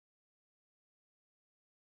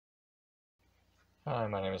Hi,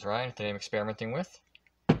 my name is Ryan. Today I'm experimenting with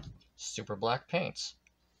super black paints.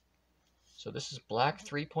 So this is Black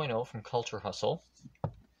 3.0 from Culture Hustle,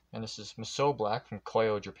 and this is Musou Black from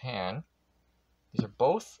Koyo Japan. These are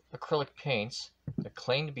both acrylic paints that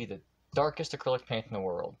claim to be the darkest acrylic paint in the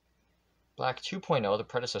world. Black 2.0, the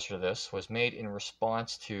predecessor to this, was made in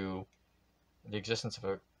response to the existence of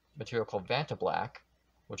a material called Vanta Black,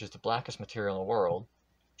 which is the blackest material in the world,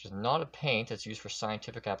 which is not a paint that's used for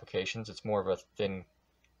scientific applications. It's more of a thin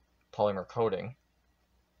polymer coating.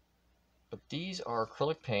 But these are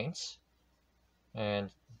acrylic paints, and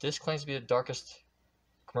this claims to be the darkest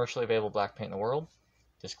commercially available black paint in the world.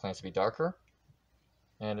 This claims to be darker.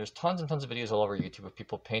 And there's tons and tons of videos all over YouTube of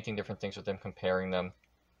people painting different things with them, comparing them.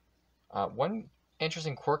 One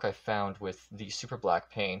interesting quirk I found with these super black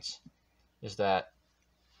paints is that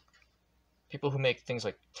people who make things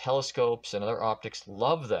like telescopes and other optics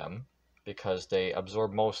love them because they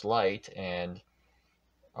absorb most light and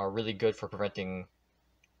are really good for preventing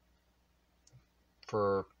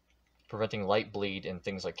light bleed in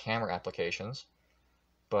things like camera applications.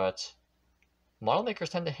 But model makers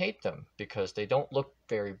tend to hate them because they don't look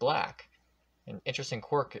very black. An interesting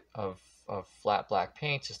quirk of flat black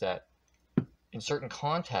paints is that in certain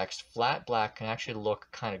contexts, flat black can actually look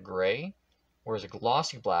kind of gray, whereas a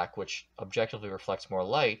glossy black, which objectively reflects more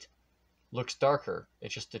light, looks darker.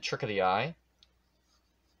 It's just the trick of the eye.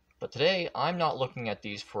 But today, I'm not looking at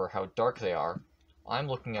these for how dark they are. I'm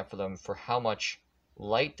looking at them for how much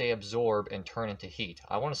light they absorb and turn into heat.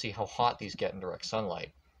 I want to see how hot these get in direct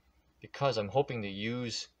sunlight, because I'm hoping to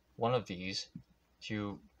use one of these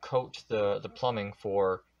to coat the plumbing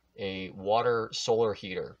for a water solar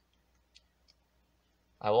heater.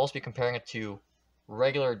 I will also be comparing it to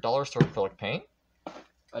regular dollar store acrylic paint,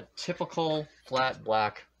 a typical flat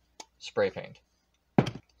black spray paint.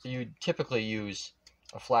 So you typically use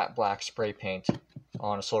a flat black spray paint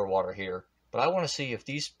on a solar water heater, but I want to see if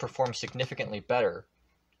these perform significantly better,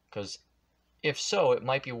 because if so, it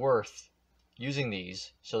might be worth using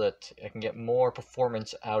these so that I can get more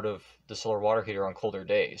performance out of the solar water heater on colder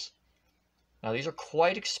days. Now these are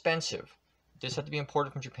quite expensive. This had to be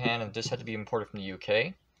imported from Japan and this had to be imported from the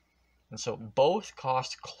UK. And so both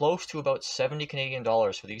cost close to about 70 Canadian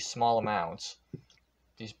dollars for these small amounts.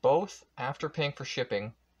 These both, after paying for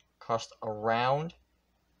shipping, cost around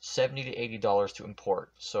 $70 to $80 to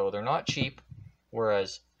import. So they're not cheap,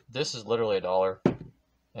 whereas this is literally $1,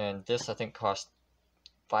 and this I think cost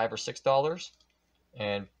 $5 or $6,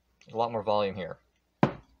 and a lot more volume here.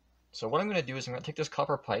 So what I'm going to do is I'm going to take this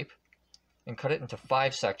copper pipe and cut it into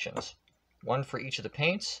 5 sections, one for each of the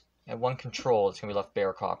paints and one control that's going to be left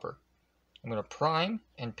bare copper. I'm going to prime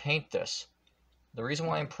and paint this. The reason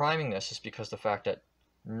why I'm priming this is because the fact that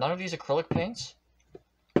none of these acrylic paints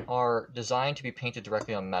are designed to be painted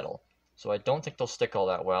directly on metal, so I don't think they'll stick all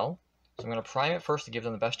that well. So I'm going to prime it first to give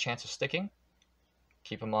them the best chance of sticking.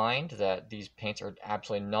 Keep in mind that these paints are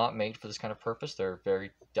absolutely not made for this kind of purpose. They're very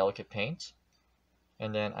delicate paints.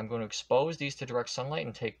 And then I'm going to expose these to direct sunlight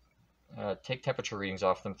and take temperature readings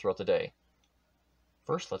off them throughout the day.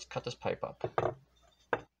 First, let's cut this pipe up.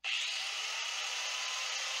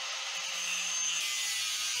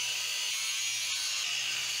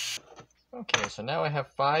 Okay, so now I have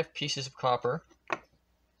 5 pieces of copper,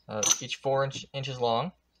 each 4 inches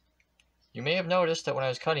long. You may have noticed that when I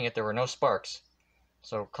was cutting it, there were no sparks.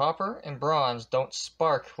 So copper and bronze don't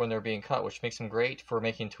spark when they're being cut, which makes them great for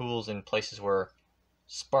making tools in places where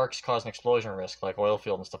sparks cause an explosion risk, like oil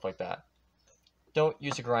field and stuff like that. Don't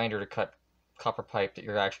use a grinder to cut copper pipe that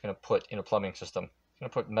you're actually going to put in a plumbing system. You're going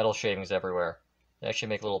to put metal shavings everywhere. They actually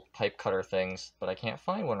make little pipe cutter things, but I can't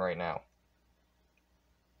find one right now.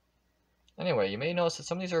 Anyway, you may notice that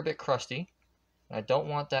some of these are a bit crusty, and I don't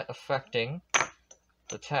want that affecting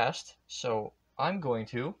the test, so I'm going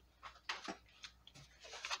to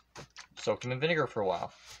soak them in vinegar for a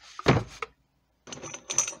while.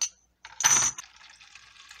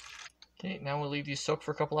 Okay, now we'll leave these soaked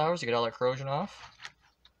for a couple hours to get all that corrosion off.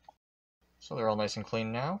 So they're all nice and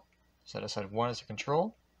clean now. Set aside one as a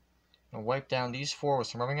control. I'll wipe down these 4 with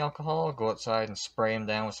some rubbing alcohol, go outside and spray them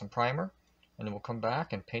down with some primer, and then we'll come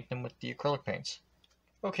back and paint them with the acrylic paints.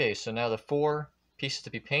 Okay, so now the 4 pieces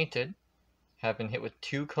to be painted have been hit with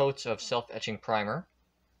 2 coats of self-etching primer.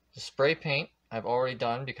 The spray paint I've already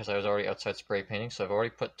done because I was already outside spray painting, so I've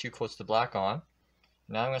already put 2 coats of the black on.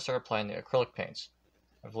 Now I'm going to start applying the acrylic paints.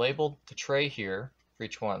 I've labeled the tray here for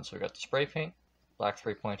each one. So we've got the spray paint, Black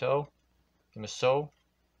 3.0, the Musou,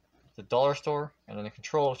 the dollar store, and then the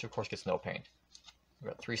control, which of course gets no paint.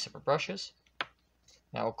 We've got 3 separate brushes.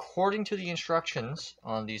 Now, according to the instructions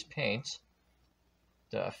on these paints,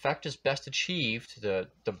 the effect is best achieved, the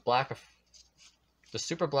black the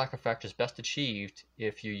super black effect is best achieved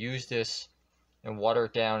if you use this and water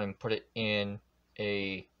it down and put it in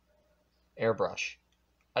a airbrush.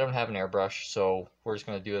 I don't have an airbrush, so we're just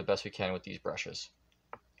going to do the best we can with these brushes.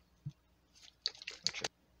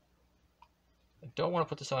 I don't want to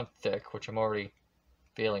put this on thick, which I'm already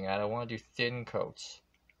failing at. I want to do thin coats.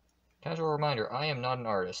 Casual reminder, I am not an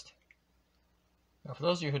artist. Now, for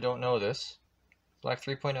those of you who don't know this, Black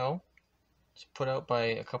 3.0 is put out by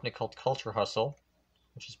a company called Culture Hustle,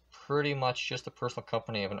 which is pretty much just a personal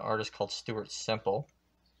company of an artist called Stuart Semple.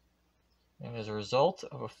 And as a result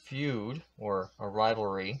of a feud, or a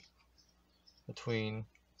rivalry, between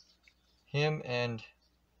him and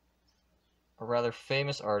a rather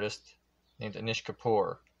famous artist named Anish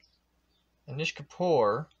Kapoor. Anish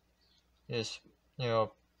Kapoor is,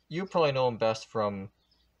 you probably know him best from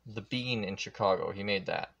The Bean in Chicago. He made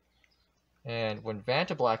that. And when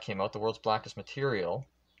Vanta Black came out, the world's blackest material,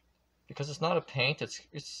 because it's not a paint,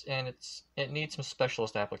 it needs some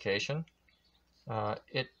specialist application.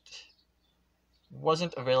 It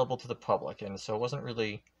wasn't available to the public, and so it wasn't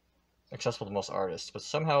really accessible to most artists. But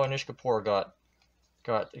somehow Anish Kapoor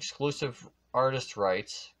got exclusive artist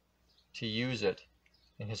rights to use it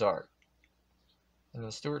in his art. And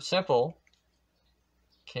then Stuart Semple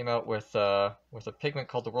came out with a pigment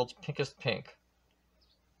called the world's pinkest pink.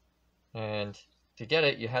 And to get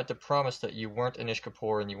it, you had to promise that you weren't Anish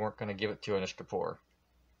Kapoor and you weren't going to give it to Anish Kapoor.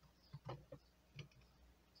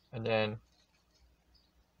 And then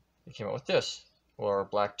they came out with this, or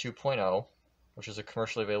Black 2.0, which is a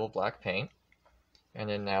commercially available black paint. And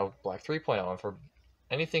then now Black 3.0. And for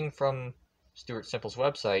anything from Stuart Semple's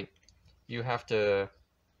website, you have to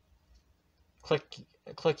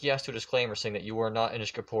click yes to a disclaimer saying that you are not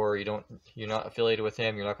Anish Kapoor, you're not affiliated with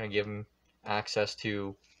him, you're not going to give him access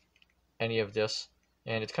to any of this,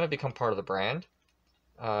 and it's kind of become part of the brand.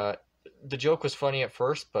 The joke was funny at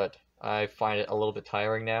first, but I find it a little bit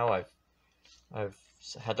tiring now. I've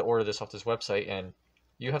had to order this off this website, and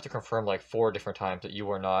you have to confirm like 4 different times that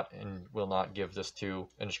you are not and will not give this to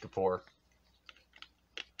Anish Kapoor.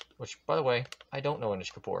 Which, by the way, I don't know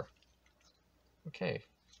Anish Kapoor. Okay,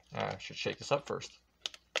 I should shake this up first.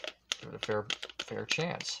 Give it a fair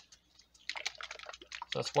chance.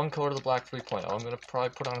 So that's one coat of the Black 3.0. I'm going to probably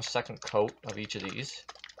put on a second coat of each of these,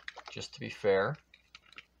 just to be fair.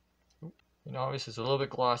 Obviously it's a little bit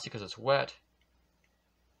glossy because it's wet.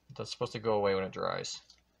 That's supposed to go away when it dries.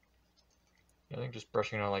 I think just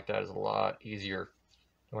brushing it on like that is a lot easier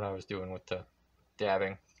than what I was doing with the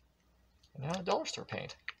dabbing. And now the dollar store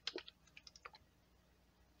paint.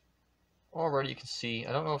 Already you can see,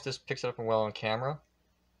 I don't know if this picks it up well on camera,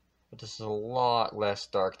 but this is a lot less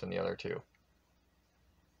dark than the other two.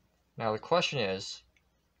 Now the question is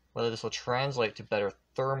whether this will translate to better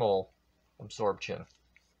thermal absorption.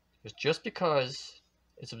 Because just because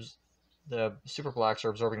the super blacks are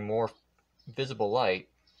absorbing more visible light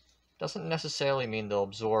doesn't necessarily mean they'll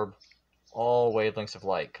absorb all wavelengths of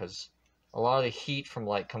light, because a lot of the heat from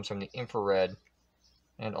light comes from the infrared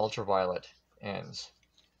and ultraviolet ends.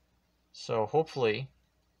 So hopefully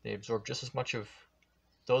they absorb just as much of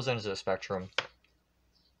those ends of the spectrum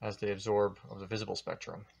as they absorb of the visible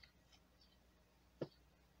spectrum.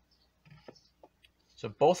 So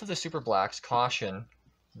both of the super blacks caution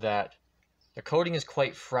that the coating is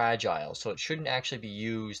quite fragile, so it shouldn't actually be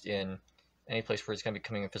used in any place where it's going to be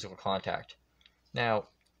coming in physical contact. Now,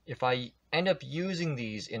 if I end up using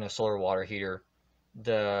these in a solar water heater,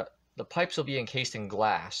 the pipes will be encased in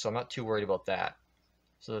glass, so I'm not too worried about that.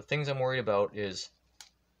 So the things I'm worried about is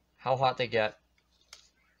how hot they get,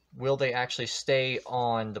 will they actually stay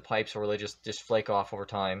on the pipes or will they just flake off over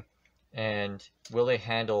time, and will they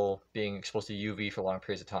handle being exposed to UV for long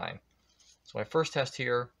periods of time. So my first test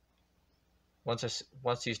here, once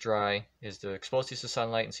these dry, is to expose these to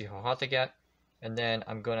sunlight and see how hot they get, and then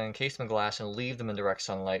I'm going to encase them in glass and leave them in direct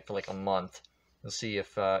sunlight for like a month and see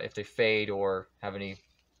if they fade or have any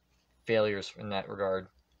failures in that regard.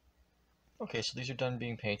 Okay, so these are done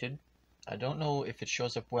being painted. I don't know if it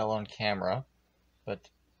shows up well on camera, but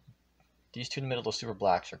these two in the middle, the super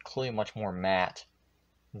blacks, are clearly much more matte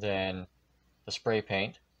than the spray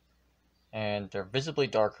paint, and they're visibly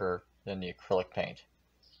darker than the acrylic paint.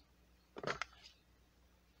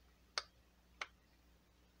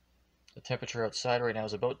 The temperature outside right now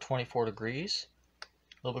is about 24 degrees.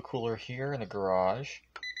 A little bit cooler here in the garage.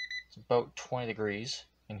 It's about 20 degrees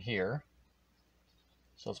in here.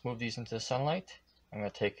 So let's move these into the sunlight. I'm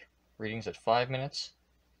going to take readings at 5 minutes,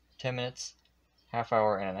 10 minutes, half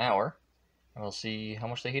hour, and an hour, and we'll see how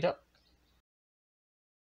much they heat up.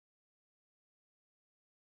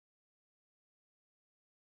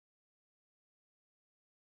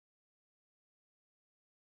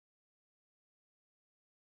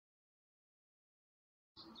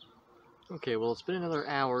 Okay, well, it's been another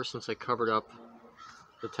hour since I covered up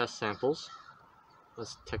the test samples.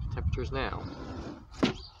 Let's check the temperatures now.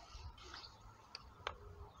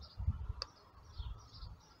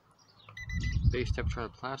 Base temperature on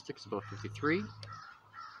the plastic is about 53.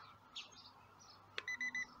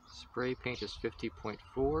 Spray paint is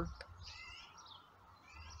 50.4.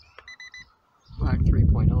 Black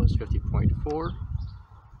 3.0 is 50.4.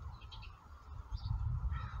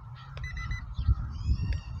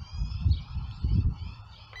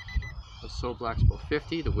 Musou Black's about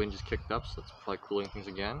 50. The wind just kicked up, so that's probably cooling things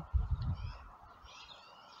again.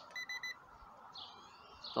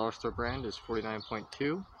 Dollar store brand is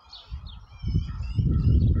 49.2.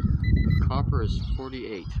 Copper is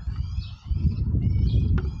 48.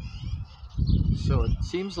 So it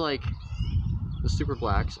seems like the Super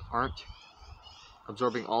Blacks aren't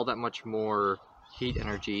absorbing all that much more heat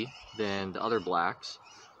energy than the other blacks.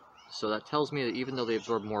 So that tells me that even though they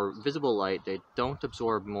absorb more visible light, they don't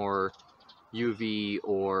absorb more UV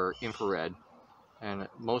or infrared. And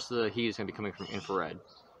most of the heat is going to be coming from infrared.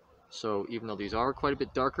 So even though these are quite a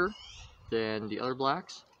bit darker than the other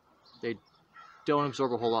blacks, they don't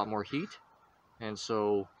absorb a whole lot more heat. And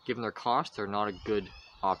so given their cost, they're not a good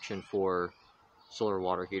option for solar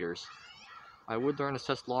water heaters. I would run this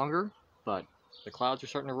test longer, but the clouds are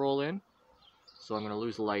starting to roll in, so I'm going to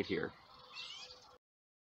lose the light here.